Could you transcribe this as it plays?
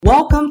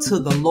Welcome to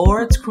the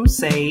Lord's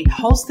Crusade,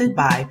 hosted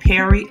by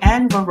Perry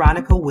and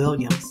Veronica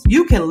Williams.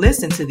 You can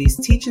listen to these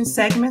teaching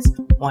segments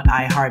on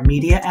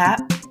iHeartMedia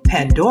app,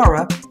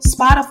 Pandora,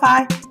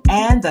 Spotify,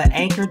 and the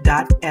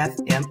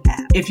Anchor.fm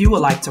app. If you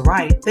would like to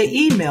write, the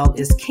email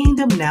is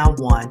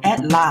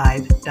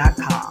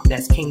kingdomnow1@live.com.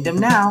 That's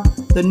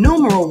kingdomnow, the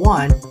numeral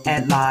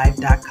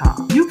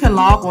 1@live.com. You can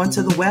log on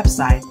to the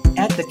website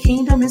at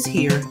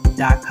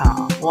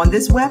thekingdomishere.com. On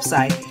this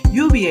website,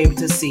 you'll be able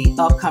to see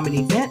upcoming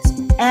events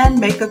and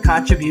make a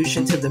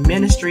contribution to the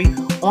ministry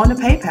on the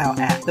PayPal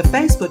app. The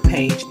Facebook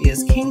page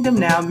is Kingdom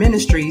Now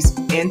Ministries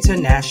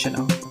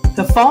International.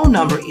 The phone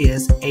number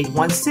is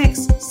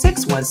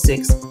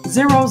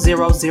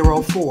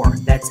 816-616-0004.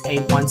 That's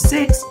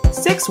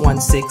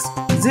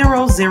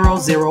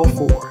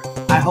 816-616-0004.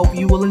 I hope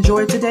you will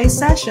enjoy today's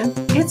session.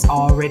 It's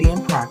already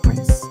in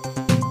progress.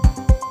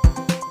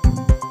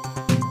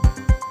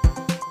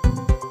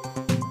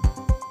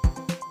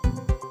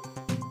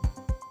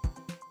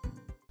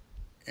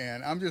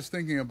 And I'm just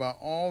thinking about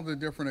all the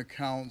different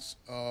accounts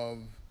of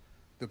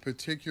the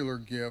particular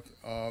gift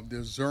of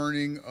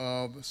discerning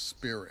of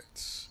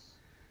spirits,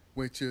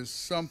 which is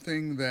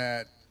something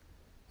that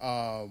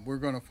we're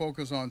going to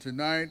focus on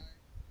tonight.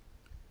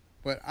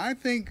 But I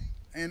think,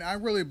 and I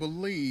really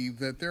believe,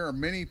 that there are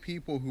many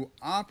people who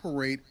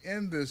operate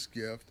in this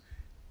gift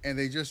and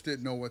they just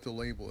didn't know what to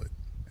label it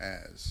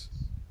as.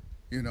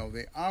 You know,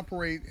 they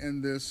operate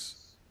in this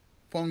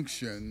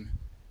function,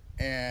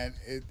 and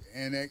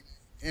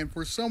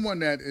for someone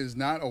that is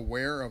not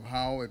aware of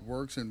how it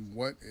works and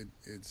what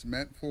it's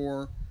meant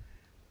for,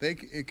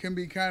 it can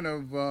be kind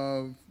of,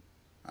 I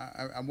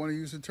want to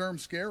use the term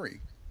scary,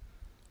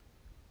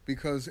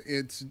 because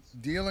it's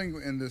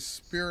dealing in the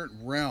spirit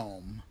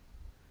realm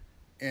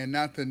and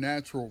not the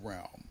natural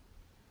realm.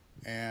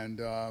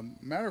 And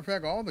matter of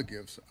fact, all the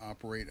gifts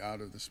operate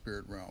out of the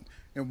spirit realm.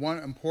 And one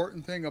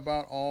important thing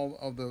about all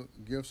of the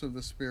gifts of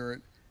the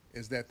spirit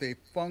is that they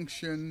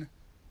function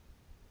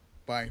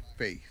by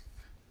faith.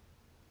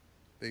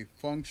 They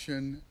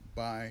function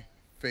by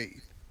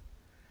faith.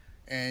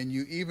 And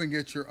you even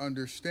get your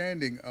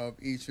understanding of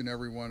each and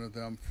every one of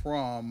them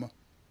from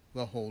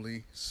the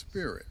Holy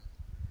Spirit.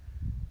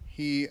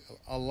 He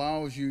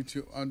allows you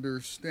to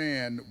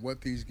understand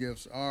what these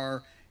gifts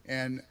are,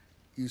 and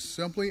you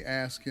simply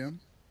ask him,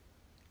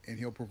 and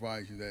he'll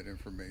provide you that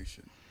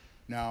information.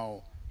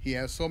 Now, he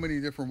has so many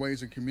different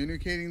ways of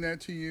communicating that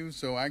to you,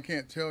 so I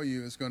can't tell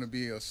you it's going to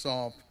be a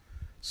soft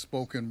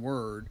spoken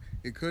word.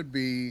 It could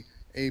be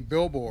a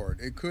billboard.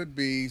 It could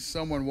be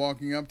someone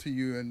walking up to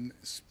you and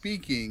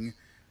speaking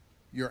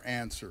your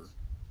answer,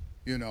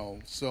 you know.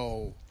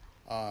 So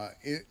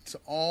it's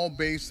all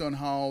based on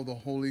how the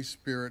Holy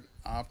Spirit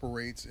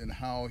operates and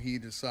how he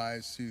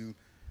decides to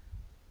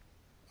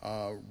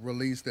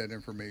release that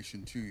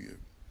information to you.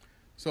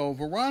 So,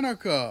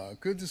 Veronica,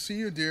 good to see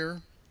you,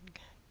 dear.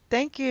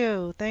 Thank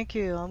you. Thank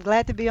you. I'm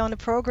glad to be on the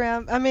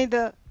program.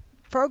 The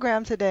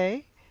program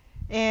today.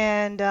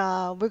 And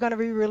we're going to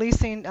be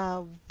releasing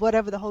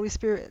whatever the Holy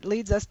Spirit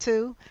leads us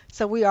to.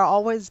 So we are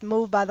always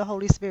moved by the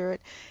Holy Spirit.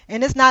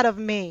 And it's not of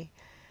me,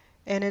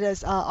 and it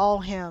is all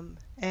him.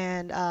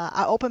 And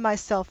I open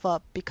myself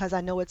up because I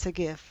know it's a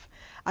gift.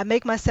 I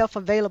make myself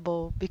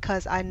available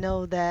because I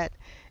know that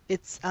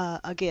it's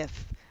a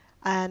gift.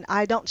 And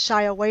I don't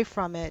shy away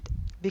from it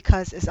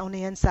because it's on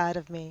the inside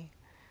of me.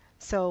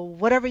 So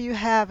whatever you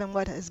have and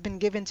what has been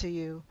given to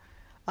you,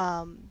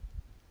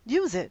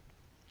 use it.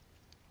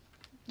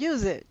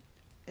 Use it.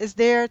 It's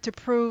there to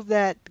prove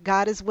that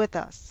God is with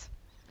us.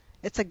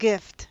 It's a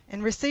gift,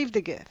 and receive the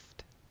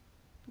gift.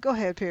 Go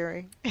ahead,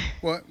 Perry.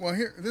 Well,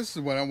 here, this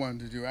is what I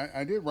wanted to do.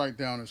 I did write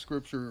down a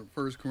scripture,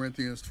 1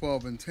 Corinthians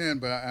 12:10,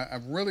 but I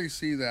really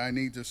see that I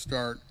need to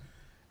start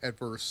at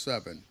verse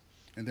 7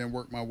 and then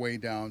work my way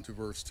down to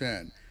verse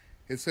 10.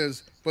 It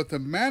says, "But the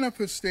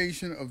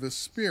manifestation of the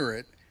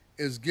Spirit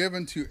is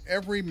given to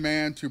every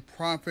man to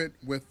profit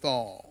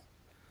withal."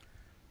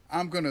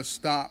 I'm going to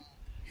stop,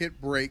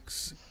 hit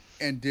brakes,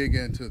 and dig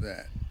into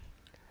that.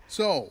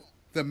 So,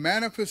 the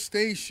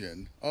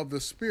manifestation of the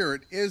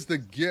Spirit is the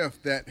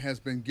gift that has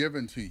been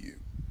given to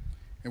you.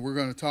 And we're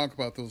going to talk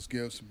about those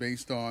gifts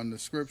based on the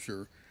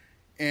scripture.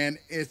 And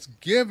it's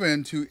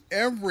given to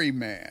every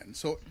man.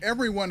 So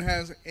everyone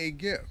has a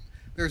gift.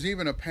 There's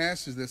even a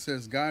passage that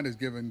says God has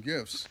given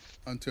gifts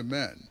unto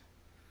men.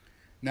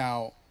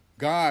 Now,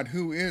 God,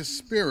 who is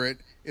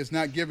Spirit, is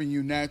not giving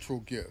you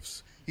natural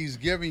gifts. He's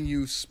giving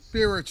you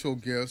spiritual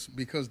gifts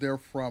because they're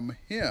from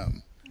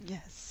him.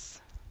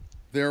 Yes.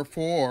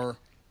 Therefore,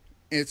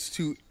 it's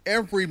to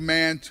every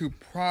man to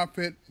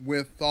profit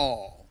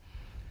withal.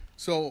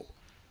 So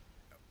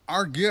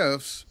our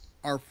gifts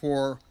are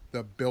for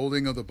the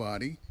building of the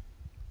body,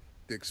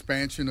 the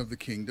expansion of the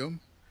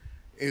kingdom.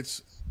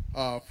 It's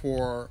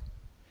for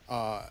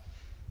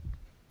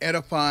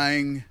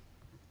edifying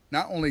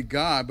not only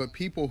God, but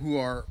people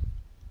who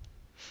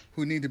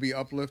need to be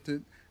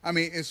uplifted.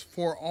 It's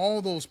for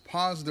all those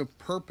positive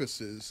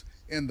purposes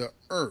in the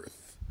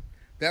earth.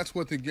 That's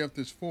what the gift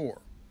is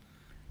for.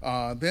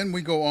 Then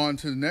we go on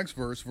to the next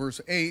verse,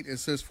 verse 8. It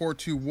says, "For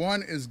to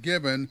one is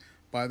given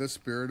by the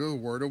Spirit of the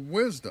word of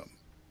wisdom,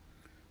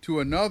 to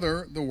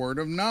another the word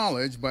of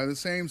knowledge by the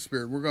same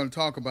Spirit." We're going to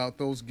talk about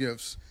those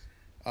gifts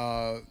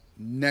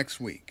next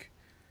week.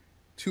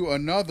 "To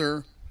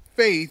another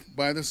faith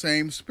by the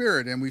same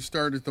Spirit." And we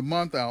started the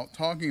month out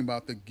talking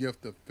about the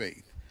gift of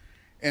faith.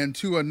 "And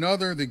to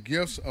another the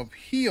gifts of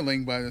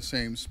healing by the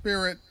same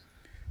Spirit.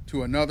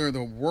 To another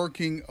the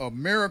working of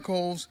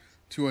miracles.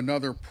 To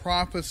another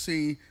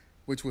prophecy,"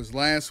 which was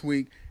last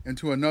week. "And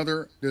to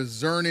another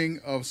discerning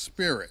of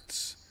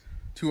spirits.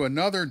 To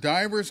another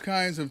divers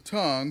kinds of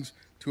tongues.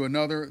 To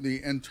another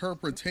the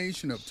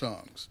interpretation of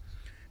tongues."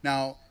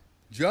 Now,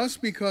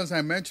 just because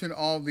I mentioned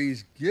all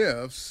these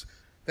gifts,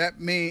 that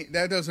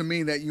doesn't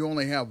mean that you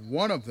only have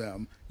one of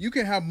them. You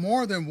can have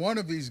more than one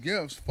of these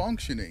gifts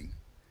functioning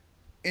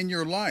in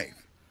your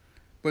life.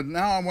 But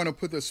now I want to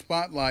put the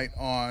spotlight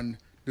on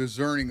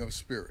discerning of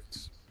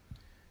spirits.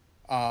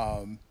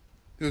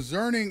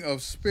 Discerning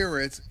of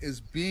spirits is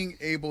being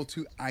able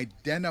to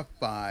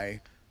identify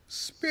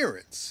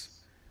spirits.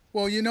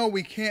 Well,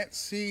 we can't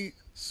see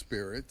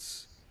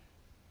spirits,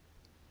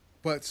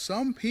 but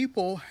some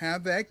people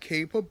have that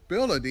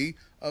capability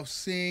of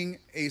seeing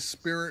a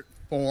spirit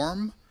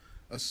form,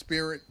 a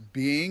spirit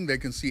being. They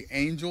can see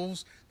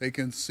angels. They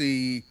can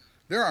see.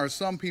 There are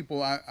some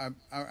people. I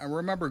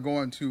remember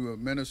going to a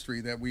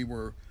ministry that we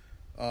were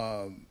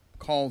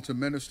called to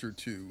minister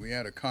to. We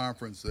had a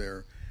conference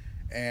there,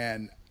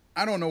 and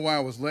I don't know why I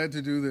was led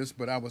to do this,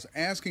 but I was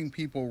asking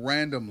people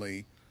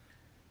randomly,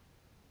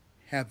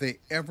 have they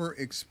ever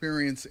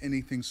experienced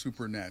anything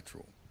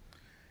supernatural?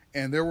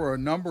 And there were a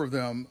number of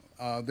them.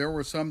 There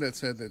were some that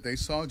said that they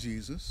saw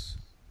Jesus.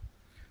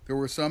 There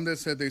were some that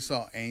said they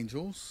saw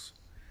angels.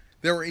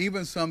 There were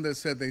even some that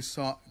said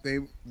they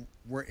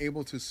were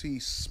able to see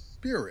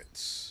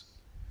spirits.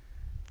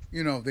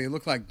 They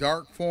look like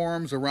dark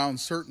forms around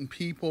certain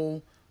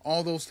people,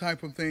 all those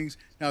type of things.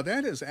 Now,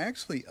 that is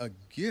actually a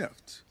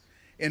gift.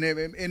 And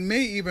it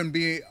may even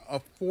be a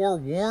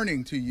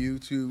forewarning to you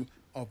to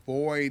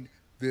avoid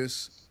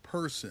this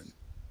person.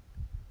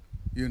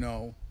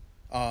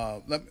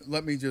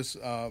 Let me just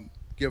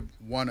give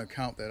one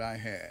account that I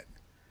had.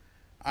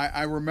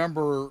 I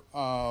remember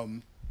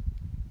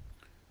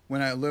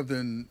when I lived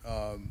in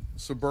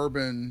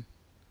suburban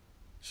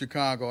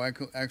Chicago,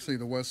 actually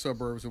the west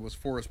suburbs, it was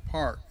Forest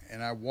Park,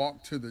 and I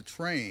walked to the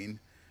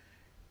train,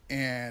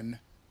 and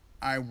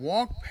I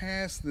walked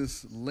past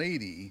this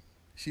lady.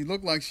 She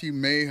looked like she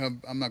may have,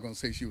 I'm not going to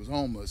say she was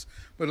homeless,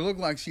 but it looked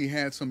like she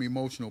had some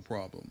emotional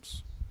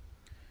problems.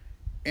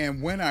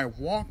 And when I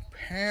walked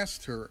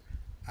past her,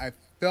 I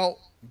felt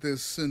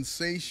this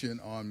sensation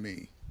on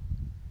me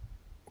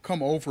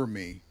come over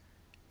me.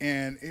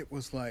 And it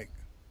was like,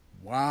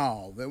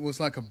 wow, that was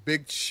like a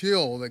big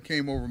chill that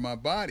came over my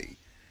body.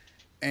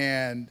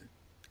 And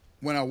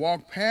when I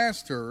walked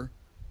past her,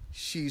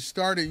 she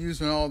started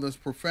using all this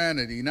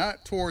profanity,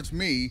 not towards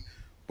me,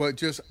 but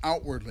just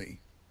outwardly.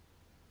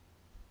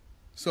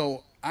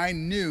 So I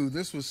knew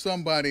this was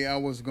somebody I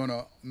was going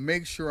to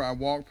make sure I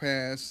walked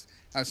past.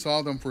 I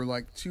saw them for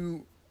like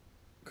 2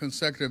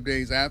 consecutive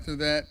days after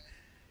that.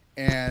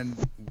 And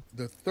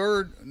the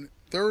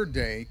third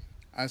day,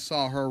 I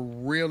saw her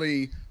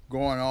really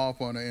going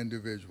off on an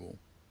individual.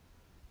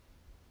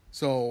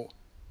 So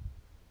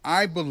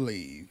I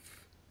believe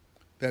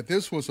that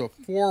this was a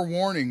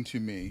forewarning to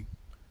me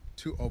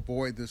to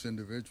avoid this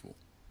individual,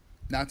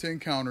 not to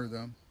encounter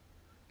them,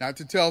 not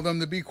to tell them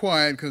to be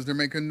quiet because they're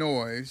making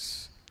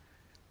noise,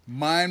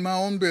 mind my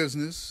own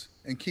business,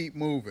 and keep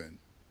moving.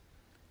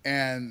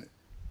 And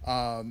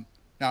now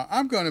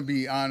I'm going to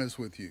be honest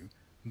with you.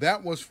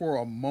 That was for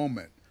a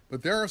moment.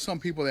 But there are some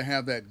people that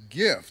have that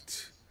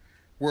gift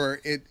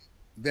where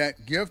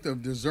that gift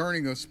of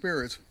discerning of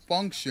spirits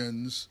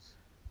functions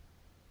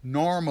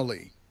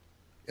normally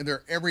in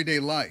their everyday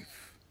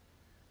life.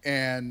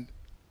 And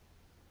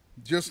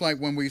just like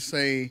when we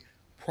say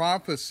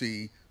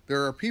prophecy,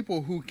 there are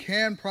people who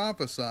can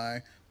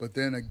prophesy, but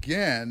then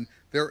again,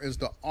 there is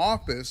the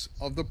office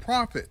of the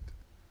prophet,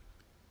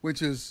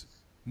 which is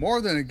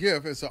more than a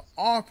gift, it's an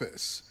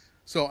office.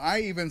 So I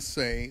even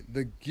say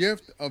the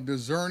gift of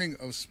discerning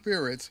of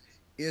spirits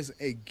is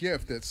a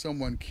gift that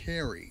someone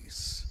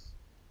carries,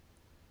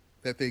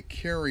 that they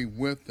carry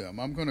with them.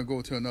 I'm going to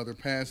go to another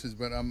passage,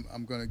 but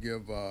I'm going to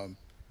give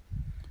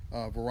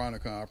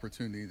Veronica an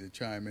opportunity to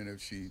chime in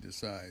if she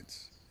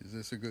decides. Is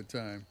this a good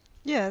time?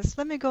 Yes,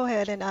 let me go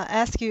ahead and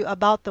ask you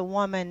about the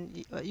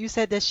woman. You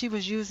said that she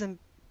was using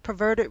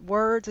perverted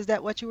words. Is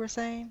that what you were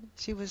saying?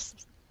 She was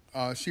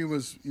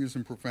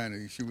using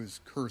profanity. She was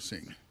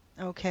cursing.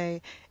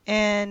 okay.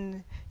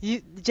 And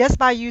you just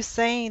by you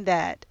saying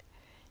that,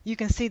 you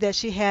can see that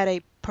she had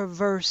a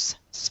perverse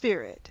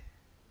spirit.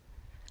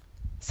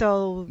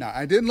 So now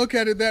I didn't look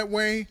at it that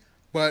way,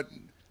 but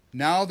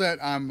now that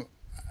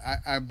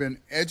I've been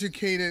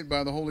educated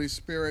by the Holy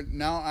Spirit,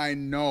 now I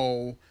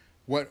know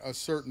what a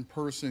certain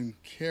person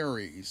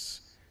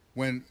carries,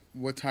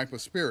 what type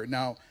of spirit.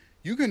 Now,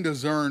 you can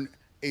discern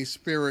a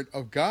spirit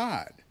of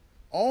God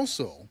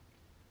also.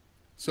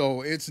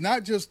 So it's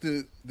not just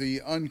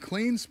the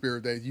unclean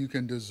spirit that you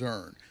can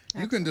discern.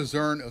 You can Absolutely.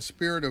 discern a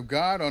spirit of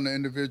God on an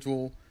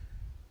individual,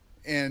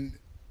 and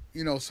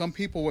some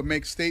people would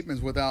make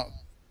statements without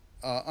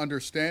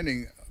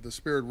understanding the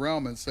spirit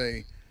realm and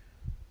say,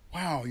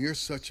 "Wow, you're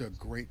such a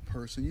great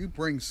person. You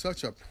bring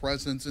such a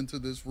presence into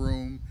this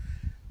room."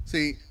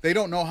 See, they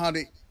don't know how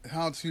to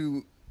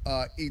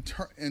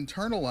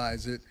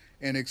internalize it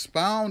and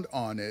expound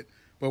on it.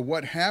 But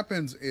what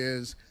happens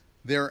is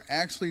they're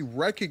actually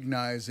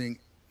recognizing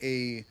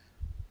a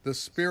the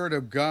spirit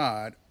of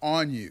God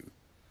on you.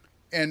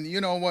 And you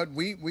know what?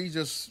 We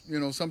just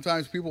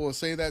sometimes people will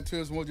say that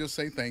to us, and we'll just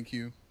say thank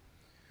you.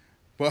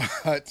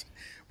 But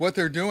what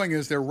they're doing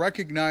is they're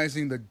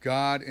recognizing the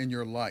God in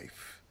your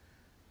life.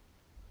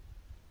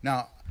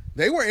 Now,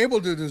 they were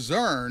able to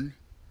discern,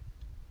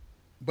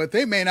 but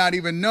they may not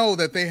even know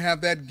that they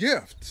have that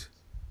gift.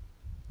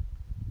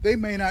 They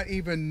may not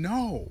even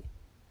know.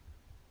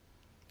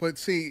 But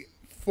see,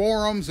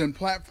 forums and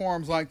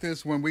platforms like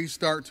this, when we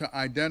start to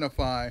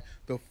identify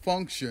the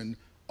function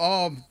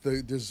of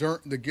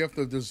the gift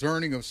of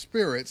discerning of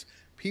spirits,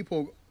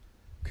 people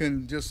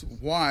can just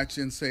watch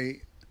and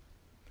say,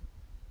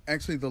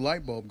 actually, the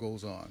light bulb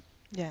goes on.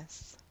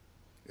 Yes.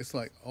 It's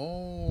like,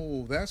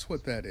 oh, that's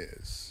what that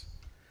is.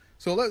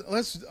 So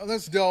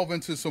let's delve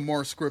into some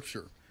more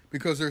scripture,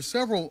 because there's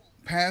several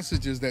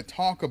passages that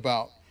talk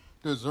about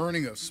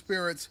discerning of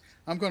spirits.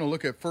 I'm going to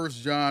look at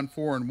 1 John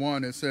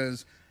 4:1. It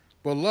says,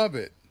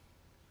 "Beloved,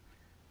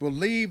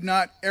 believe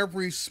not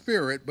every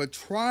spirit, but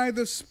try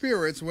the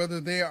spirits whether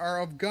they are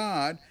of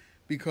God,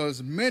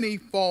 because many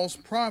false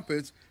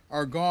prophets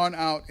are gone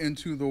out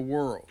into the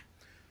world."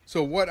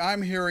 So what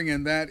I'm hearing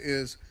in that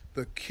is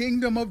the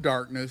kingdom of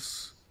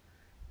darkness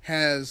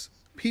has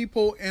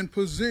people in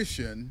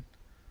position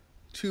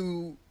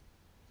to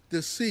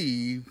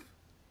deceive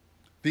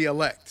the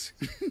elect,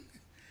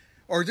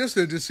 or just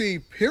to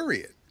deceive,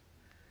 period.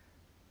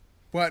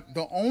 But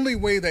the only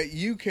way that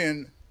you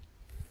can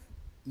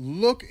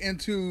look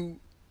into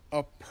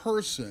a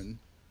person,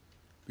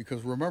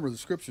 because remember the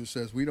scripture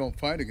says we don't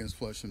fight against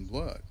flesh and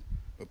blood,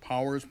 but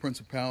powers,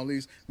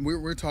 principalities, and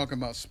we're talking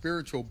about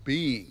spiritual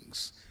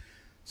beings.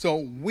 So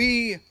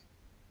we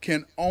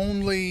can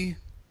only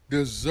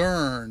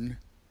discern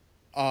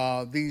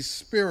these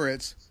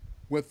spirits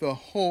with the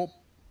hope,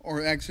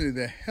 or actually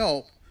the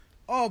help,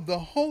 of the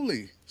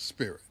Holy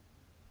Spirit.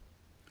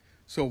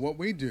 So what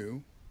we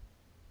do,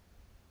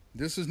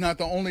 this is not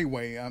the only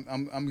way.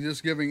 I'm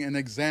just giving an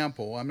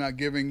example. I'm not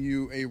giving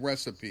you a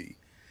recipe.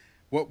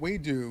 What we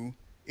do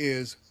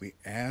is we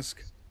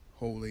ask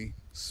Holy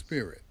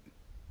Spirit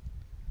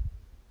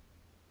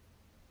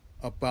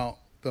about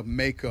the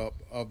makeup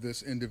of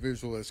this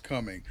individual that's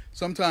coming.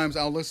 Sometimes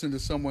I'll listen to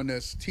someone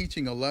that's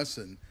teaching a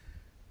lesson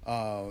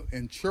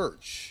in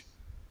church,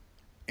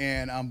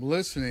 and I'm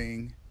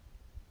listening,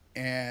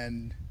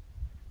 and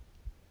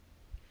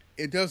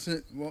it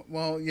doesn't,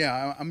 well,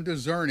 yeah, I'm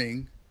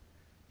discerning,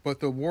 but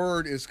the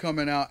word is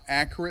coming out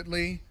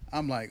accurately.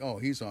 I'm like, oh,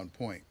 he's on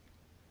point.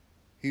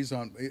 His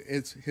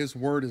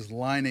word is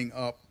lining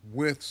up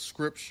with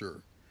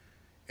scripture.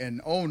 And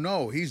oh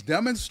no, he's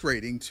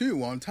demonstrating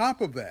too on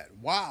top of that.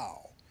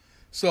 Wow.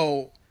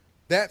 So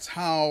that's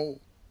how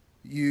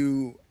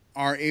you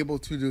are able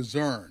to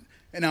discern.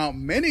 And now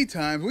many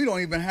times we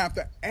don't even have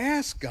to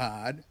ask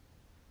God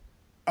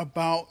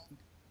about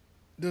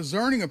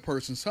discerning a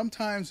person.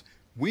 Sometimes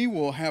we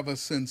will have a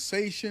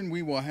sensation,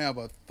 we will have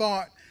a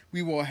thought,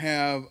 we will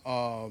have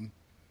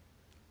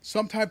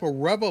some type of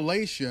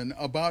revelation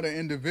about an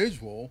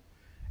individual,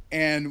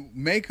 and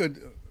make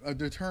a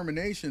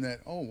determination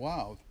that, oh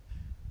wow,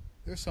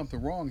 there's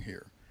something wrong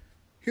here.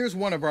 Here's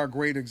one of our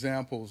great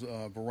examples,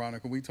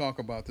 Veronica. We talk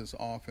about this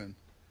often.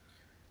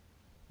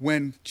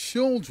 When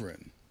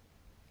children,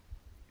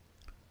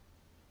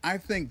 I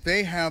think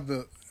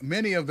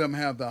many of them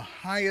have the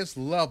highest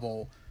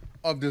level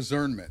of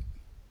discernment.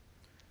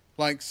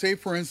 Like, say,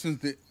 for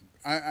instance,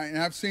 and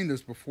I've seen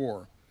this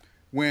before,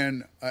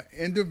 when an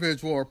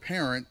individual or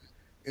parent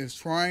is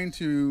trying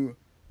to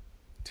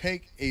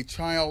take a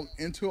child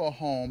into a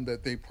home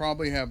that they're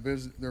probably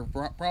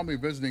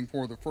visiting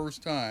for the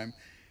first time,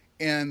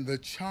 and the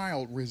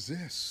child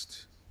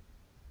resists.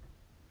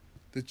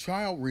 The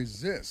child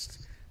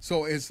resists.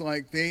 So it's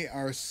like they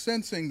are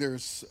sensing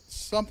there's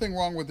something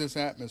wrong with this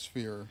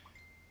atmosphere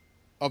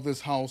of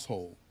this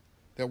household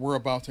that we're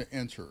about to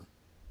enter.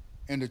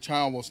 And the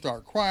child will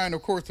start crying.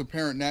 Of course, the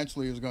parent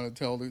naturally is going to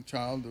tell the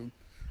child to,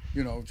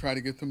 try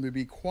to get them to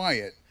be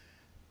quiet.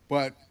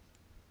 But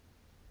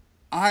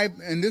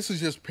and this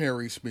is just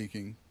Perry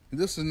speaking,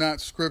 this is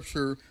not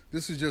scripture,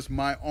 this is just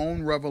my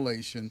own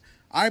revelation.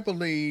 I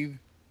believe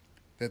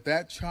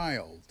that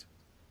child,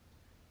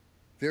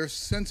 their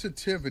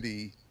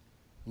sensitivity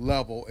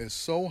level is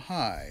so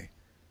high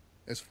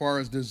as far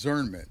as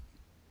discernment,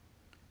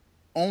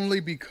 only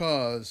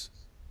because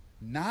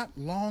not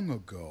long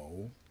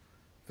ago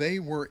they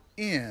were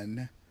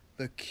in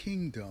the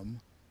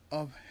kingdom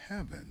of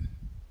heaven.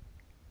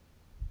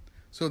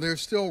 So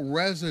there's still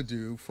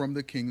residue from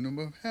the kingdom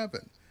of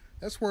heaven.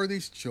 That's where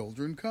these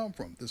children come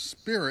from. The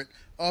spirit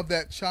of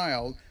that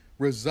child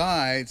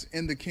resides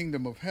in the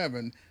kingdom of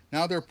heaven.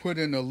 Now they're put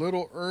in a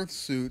little earth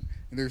suit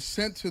and they're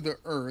sent to the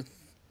earth,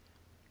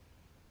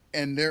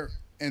 and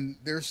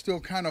they're still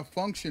kind of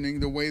functioning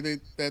the way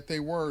that they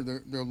were.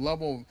 Their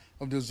level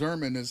of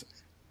discernment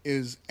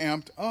is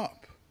amped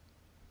up.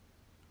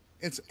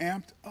 It's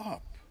amped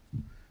up.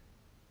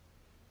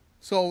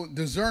 So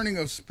discerning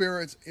of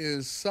spirits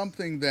is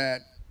something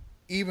that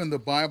even the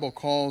Bible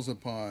calls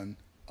upon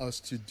us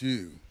to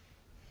do,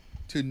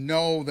 to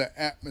know the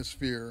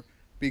atmosphere,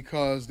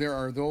 because there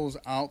are those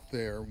out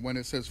there, when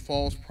it says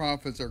false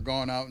prophets are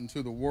gone out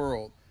into the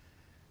world,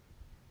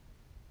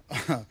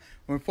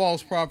 when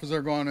false prophets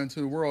are gone into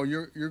the world,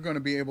 you're going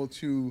to be able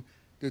to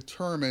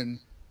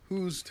determine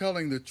who's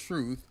telling the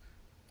truth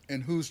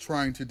and who's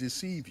trying to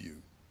deceive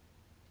you.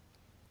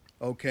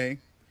 Okay?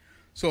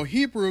 So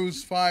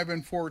Hebrews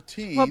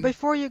 5:14. Well,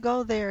 before you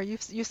go there, you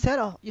said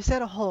a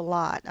whole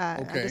lot. I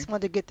Okay. just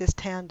wanted to get this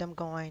tandem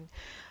going.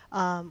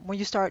 When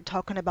you start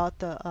talking about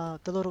the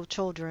little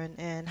children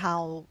and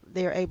how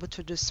they're able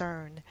to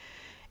discern,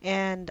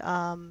 and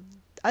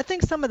I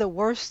think some of the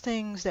worst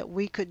things that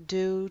we could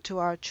do to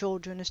our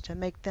children is to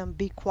make them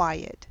be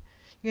quiet.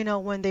 You know,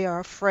 when they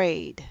are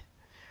afraid,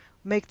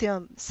 make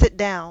them sit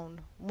down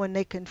when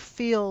they can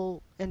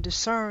feel and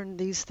discern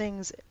these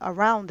things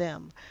around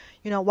them.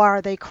 You know, why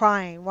are they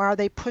crying? Why are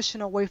they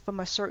pushing away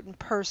from a certain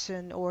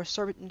person or a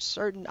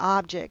certain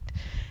object?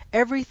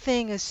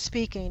 Everything is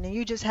speaking, and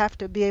you just have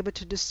to be able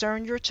to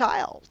discern your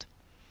child.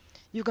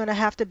 You're going to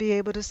have to be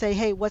able to say,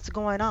 hey, what's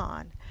going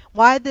on?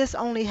 Why this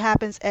only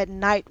happens at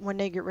night when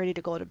they get ready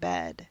to go to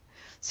bed?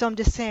 So I'm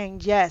just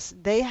saying, yes,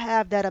 they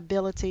have that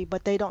ability,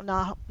 but they don't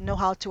know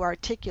how to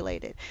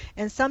articulate it.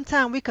 And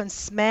sometimes we can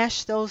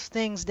smash those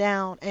things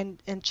down and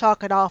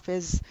chalk it off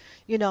as,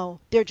 you know,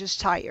 they're just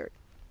tired.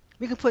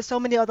 We can put so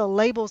many other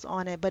labels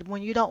on it, but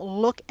when you don't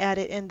look at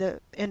it in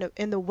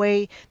the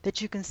way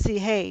that you can see,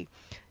 hey,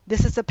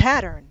 this is a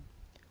pattern.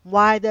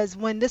 Why does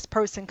when this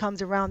person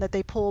comes around that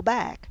they pull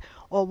back?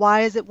 Or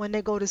why is it when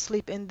they go to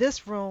sleep in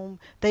this room,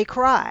 they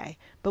cry,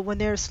 but when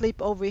they're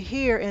asleep over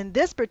here in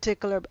this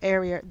particular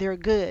area, they're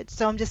good?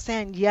 So I'm just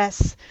saying,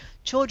 yes,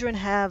 children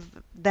have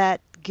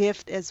that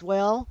gift as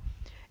well.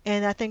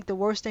 And I think the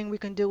worst thing we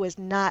can do is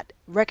not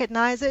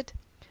recognize it,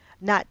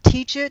 not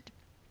teach it,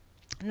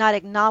 not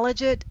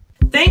acknowledge it.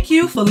 Thank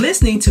you for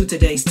listening to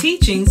today's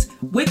teachings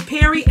with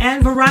Perry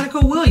and Veronica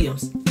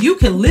Williams. You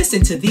can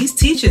listen to these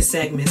teaching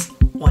segments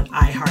on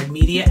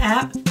iHeartMedia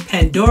app,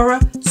 Pandora,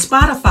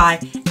 Spotify,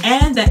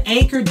 and the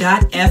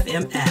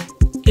Anchor.fm app.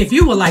 If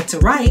you would like to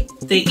write,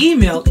 the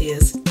email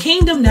is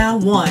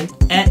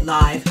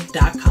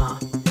kingdomnow1@live.com.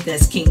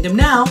 That's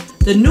kingdomnow,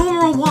 the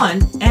numeral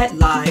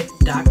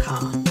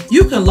 1@live.com.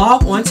 You can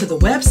log on to the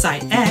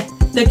website at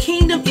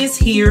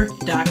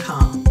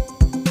thekingdomishere.com.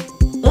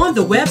 On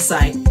the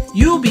website,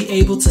 you'll be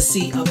able to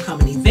see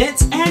upcoming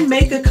events and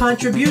make a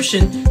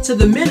contribution to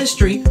the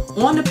ministry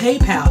on the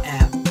PayPal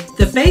app.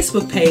 The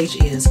Facebook page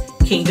is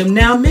Kingdom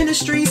Now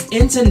Ministries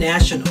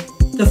International.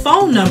 The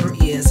phone number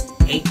is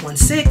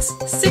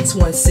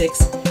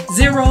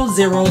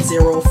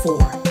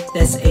 816-616-0004.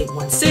 That's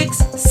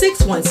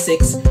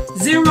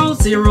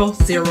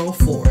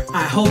 816-616-0004.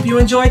 I hope you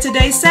enjoyed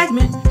today's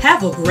segment.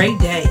 Have a great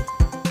day.